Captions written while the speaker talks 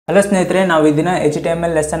Hello ಸ್ನೇಹಿತರೆ, ನಾವು ಈ ದಿನ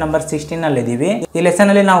HTML ಲೆಸನ್ ನಂಬರ್ 16 ಅಲ್ಲಿ ಇದೀವಿ. ಈ ಲೆಸನ್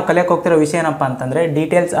ಅಲ್ಲಿ ನಾವು ಕಲಿಯಕ್ಕೆ ಹೋಗ್ತಿರೋ ವಿಷಯ ಏನಪ್ಪಾ ಅಂತಂದ್ರೆ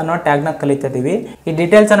ಡೀಟೇಲ್ಸ್ ಅನ್ನೋ ಟ್ಯಾಗ್ ನ ಕಲಿತಿದೀವಿ. ಈ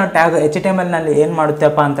ಡೀಟೇಲ್ಸ್ ಅನ್ನೋ ಟ್ಯಾಗ್ HTML ನಲ್ಲಿ ಏನ್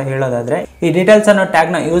ಮಾಡುತ್ತಪ್ಪ ಅಂತ ಹೇಳೋದಾದ್ರೆ, ಈ ಡೀಟೇಲ್ಸ್ ಅನ್ನೋ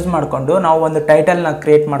ಟ್ಯಾಗ್ ನ ಯೂಸ್ ಮಾಡ್ಕೊಂಡು ನಾವು ಒಂದು ಟೈಟಲ್ ನ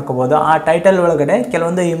ಕ್ರಿಯೇಟ್ ಮಾಡ್ಕೋಬಹುದು. ಆ ಟೈಟಲ್ ಒಳಗಡೆ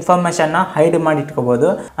ಕೆಲವೊಂದು ಇನ್ಫಾರ್ಮೇಶನ್ ನ ಹೈಡ್ ಮಾಡಿ ಇಟ್ಕೋಬಹುದು.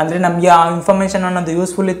 ಅಂದ್ರೆ ನಮ್ಗೆ ಆ ಇನ್ಫಾರ್ಮೇಶನ್ ಅನ್ನೋದು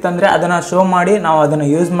ಯೂಸ್ಫುಲ್ ಇತ್ತಂದ್ರೆ ಅದನ್ನ ಶೋ ಮಾಡಿ ನಾವು ಅದನ್ನ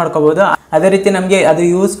ಯೂಸ್ ಮಾಡ್ಕೋಬಹುದು. ಅದೇ ರೀತಿ ನಮಗೆ ಅದು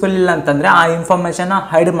ಯೂಸ್ಫುಲ್ ಇಲ್ಲ ಅಂತಂದ್ರೆ ಆ ಇನ್ಫಾರ್ಮೇಶನ್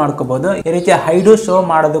ಹೈಡ್ ಮಾಡ್ಕೋಬಹುದು. ಈ ರೀತಿ ಹೈಡ್ ಶೋ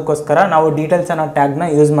ಮಾಡೋದಕ್ಕೋಸ್ಕರ ನಾವು ಡೀಟೇಲ್ಸ್ ಅನ್ನೋ ಟ್ಯಾಗ್ ನ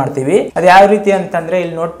ಯೂಸ್ ಮಾಡ್ತೀವಿ. ಅದು ಯಾವ ರೀತಿ ಅಂತಂದ್ರೆ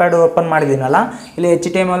ಇಲ್ಲಿ ನೋಟ್ ಪ್ಯಾಡ್ ಓಪನ್ ಮಾಡಿದೀನಲ್ಲ, ಇಲ್ಲಿ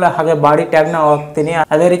HTML ಹಾಗೆ ಬಾಡಿ ಟ್ಯಾಗ್ ನ ಹೋಗ್ತೀನಿ.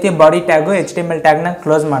 ಅದೇ ರೀತಿ ಬಾಡಿ ಟ್ಯಾಗ್ HTML ಟ್ಯಾಗ್ ನ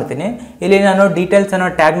ಕ್ಲೋಸ್ ಮಾಡ್ತೀನಿ. ಇಲ್ಲಿ ನಾನು ಡೀಟೇಲ್ಸ್ ಅನ್ನೋ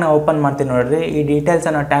ಟ್ಯಾಗ್ ನ ಓಪನ್ ಮಾಡ್ತೀನಿ. ನೋಡ್ರಿ, ಈ ಡೀಟೇಲ್ಸ್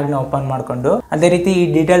ಅನ್ನೋ ಟ್ಯಾಗ್ ನ ಓಪನ್ ಮಾಡ್ಕೊಂಡು ಅದೇ ರೀತಿ ಈ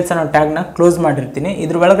ಡೀಟೇಲ್ಸ್ ಅನ್ನೋ ಟ್ಯಾಗ್ ನ ಕ್ಲೋಸ್ ಮಾಡಿರ್ತೀನಿ.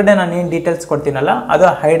 ಇದ್ರ ಒಳಗಡೆ ನಾನು ಏನ್ ಡೀಟೇಲ್ಸ್ ಕೊಡ್ತೀನಲ್ಲ ಅದು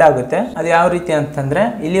ಹೈಡ್ ಆಗುತ್ತೆ. ಅದು ಯಾವ ರೀತಿ ಅಂತಂದ್ರೆ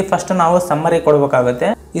ಇಲ್ಲಿ ಫಸ್ಟ್ ನಾವು ಸಮ್ಮರಿ ಕೊಡ್ಬೇಕಾಗುತ್ತೆ.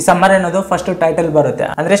 ಈ ಸಮ್ಮರಿ ಅನ್ನೋದು ಫಸ್ಟ್ ಟೈಟಲ್ ಬರುತ್ತೆ.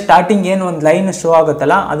 ಅಂದ್ರೆ ಸ್ಟಾರ್ಟಿಂಗ್ ಏನು ಒಂದು ಲೈನ್ ಶೋ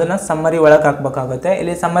ಆಗುತ್ತಲ್ಲ ಅದನ್ನ ಸಮ್ಮರಿ ಒಳಗೆ ಹಾಕ್ಬೇಕಾಗುತ್ತೆ.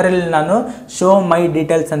 ಇಲ್ಲಿ ಸಮ್ಮರಿಲಿ ನಾನು ಶೋ ಮೈ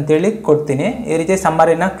ಡೀಟೇಲ್ಸ್ ಅಂತ ಹೇಳಿ ಕೊಡ್ತೀನಿ. ಈ ರೀತಿ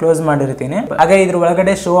ಸಮ್ಮರಿನ ಕ್ಲೋಸ್ ಮಾಡಿರ್ತೀನಿ. ಹಾಗೆ ಇದ್ರ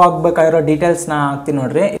ಒಳಗಡೆ ಶೋ ಆಗ್ಬೇಕಾಗಿರೋ ಡೀಟೇಲ್ಸ್ ನ ಹಾಕ್ತೀನಿ.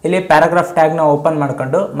 ನೋಡ್ರಿ, ಇಲ್ಲಿ ಪ್ಯಾರಾಗ್ರಾಫ್ ಟ್ಯಾಗ್ ನ ಓಪನ್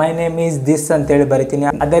ಮಾಡ್ಕೊಂಡು ಮೈ ನೇಮ್ ಈಸ್ ದಿಸ್ ಅಂತ ಹೇಳಿ ಬರಿತೀನಿ.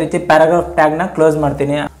 ಅದೇ ರೀತಿ ಪ್ಯಾರಾಗ್ರಾಫ್ ಟ್ಯಾಗ್ ನ ಕ್ಲೋಸ್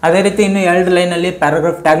ಮಾಡ್ತೀನಿ. ಅದೇ ರೀತಿ ಇನ್ನು ಎರಡು ಲೈನ್ ಅಲ್ಲಿ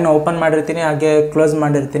ಪ್ಯಾರಾಗ್ರಾಫ್ ಟ್ಯಾಗ್ ನ ಓಪನ್ ಮಾಡಿರ್ತೀನಿ, ಹಾಗೆ ಕ್ಲೋಸ್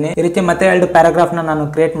ಮಾಡಿರ್ತೀನಿ. ಈ ರೀತಿ ಮತ್ತೆ ಎರಡು ಪ್ಯಾರಾಗ್ರಾಫ್ ನ ನಾನು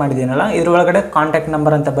ಕ್ರಿಯೇಟ್ ಮಾಡಿದೀನಲ್ಲ, ಇದ್ರ ಒಳಗಡೆ ಕಾಂಟ್ಯಾಕ್ಟ್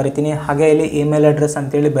ನಂಬರ್ ಅಂತ ಬರಿತೀನಿ. ಹಾಗೆ ಇಲ್ಲಿ ಇಮೇಲ್ ಅಡ್ರೆಸ್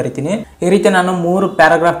ಅಂತ ಹೇಳಿ ಬರಿತೀನಿ. ಈ ರೀತಿ ನಾನು 3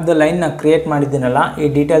 ಪ್ಯಾರಾಗ್ರಾಫ್ ಲೈನ್ ನ ಕ್ರಿಯೇಟ್ ಮಾಡಿದ್ದೀನಲ್ಲ ಈ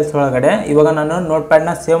ಡೀಟೇಲ್ಸ್ ಒಳಗಡೆ. ಇವಾಗ ನಾನು ನೋಟ್ ಪ್ಯಾಡ್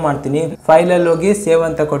ನ ಸೇವ್ ಮಾಡ್ತೀನಿ. ಫೈಲ್ ಅಲ್ಲಿ ಹೋಗಿ ಸೇವ್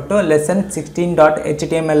ಅಂತ ಕೊಟ್ಟು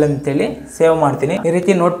lesson16.html ಅಂತ ಹೇಳಿ ಸೇವ್ ಮಾಡ್ತೀನಿ. ಈ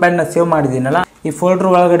ರೀತಿ ನೋಟ್ ಪ್ಯಾಡ್ ನ ಸೇವ್ ಮಾಡಿದ್ದೀನಲ್ಲ, ಈ ಫೋಲ್ಡರ್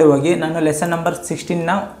ಒಳಗಡೆ ಹೋಗಿ ನಾನು ಲೆಸನ್ ನಂಬರ್ 16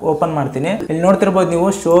 ನ ಓಪನ್ ಮಾಡ್ತೀನಿ. ಇಲ್ಲಿ ನೋಡ್ತಿರ್ಬೋದು ನೀವು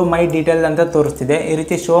ಶೋ ಮೈ ಡೀಟೇಲ್ಸ್ ಅಂತ ತೋರಿಸ್ತಿದೆ. ಈ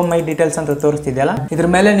ರೀತಿ ಶೋ ಮೈ ಡೀಟೇಲ್ಸ್ ಅಂತ ತೋರಿಸ್ತಿದೆಯಲ್ಲ, ಇದ್ರ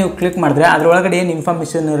ಮೇಲೆ ನೀವು ಕ್ಲಿಕ್ ಮಾಡಿದ್ರೆ ಅದ್ರೊಳಗಡೆ ಏನ್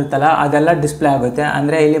ಇನ್ಫಾರ್ಮೇಶನ್ ಇರುತ್ತಲ್ಲ ಅದೆಲ್ಲ ಡಿಸ್ಪ್ಲೇ ಆಗುತ್ತೆ.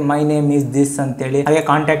 ಅಂದ್ರೆ ಇಲ್ಲಿ ಮೈ ನೇಮ್ ಈಸ್ ದಿಸ್ ಅಂತ ಹೇಳಿ, ಹಾಗೆ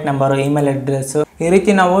ಕಾಂಟ್ಯಾಕ್ಟ್ ನಂಬರ್, ಇಮೇಲ್ ಅಡ್ರೆಸ್, ಈ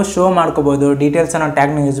ರೀತಿ ನಾವು ಶೋ ಮಾಡ್ಕೋಬಹುದು ಡೀಟೇಲ್ಸ್ ಅನ್ನೋ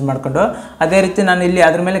ಟ್ಯಾಗ್ ನ ಯೂಸ್ ಮಾಡ್ಕೊಂಡು. ಅದೇ ರೀತಿ ನಾನು ಇಲ್ಲಿ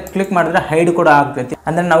ಅದ್ರ ಮೇಲೆ ಕ್ಲಿಕ್ ಮಾಡಿದ್ರೆ ಹೈಡ್ ಕೂಡ ಆಗ್ತೈತಿ.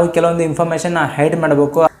 ಅಂದ್ರೆ ನಾವು ಕೆಲವೊಂದು ಇನ್ಫಾರ್ಮೇಶನ್ ಹೈಡ್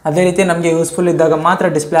ಮಾಡಬೇಕು. ಅದೇ ರೀತಿ ನಮಗೆ ಯೂಸ್ಫುಲ್ ಇದ್ದಾಗ ಮಾತ್ರ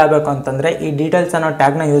ಡಿಸ್ಪ್ಲೇ ಆಗಬೇಕು ಅಂತಂದ್ರೆ ಈ ಡೀಟೇಲ್ಸ್ ಅನ್ನೋ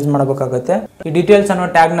ಟ್ಯಾಗ್ ನ ಯೂಸ್ ಮಾಡಬೇಕಾಗುತ್ತೆ. ಈ ಡೀಟೇಲ್ಸ್ ಅನ್ನೋ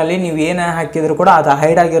ಟ್ಯಾಗ್ ನಲ್ಲಿ ನೀವು ಏನೇ ಹಾಕಿದ್ರು ಕೂಡ ಅದು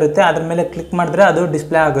ಹೈಡ್ ಆಗಿರುತ್ತೆ. ಅದ್ರ ಮೇಲೆ ಕ್ಲಿಕ್ ಮಾಡಿದ್ರೆ ಅದು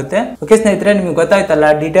ಡಿಸ್ಪ್ಲೇ ಆಗುತ್ತೆ. ಓಕೆ ಸ್ನೇಹಿತರೆ, ನಿಮ್ಗೆ ಗೊತ್ತಾಯ್ತಲ್ಲ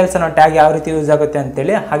ಡೀಟೇಲ್ಸ್ ಅನ್ನೋ ಟ್ಯಾಗ್ ಯಾವ ರೀತಿ ಯೂಸ್ ಆಗುತ್ತೆ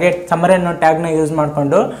ಅಂತೇಳಿ. ಹಾಗೆ ಸಮ್ಮರಿ ಅನ್ನೋ ಟ್ಯಾಗ್ ನ ಯೂಸ್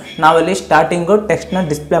ಮಾಡ್ಕೊಂಡು ನಾವಲ್ಲಿ ಸ್ಟಾರ್ಟಿಂಗ್ ಟೆಕ್ಸ್ಟ್ ನ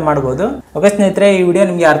ಡಿಸ್ಪ್ಲೇ ಮಾಡಬಹುದು. ಓಕೆ ಸ್ನೇಹಿತರೆ, ಈ ವಿಡಿಯೋ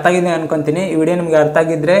ನಿಮ್ಗೆ ಅರ್ಥ ಆಗಿದೆ ಅನ್ಕೊಂತೀನಿ. ಈ ವಿಡಿಯೋ ನಿಮ್ಗೆ ಅರ್ಥ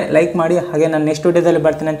ಆಗಿದ್ರೆ ಲೈಕ್ ಮಾಡಿ. ಹಾಗೆ ನಾನು ನೆಕ್ಸ್ಟ್ ವಿಡಿಯೋದಲ್ಲಿ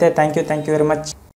ಬರ್ತೀನಿ. Thank you very much.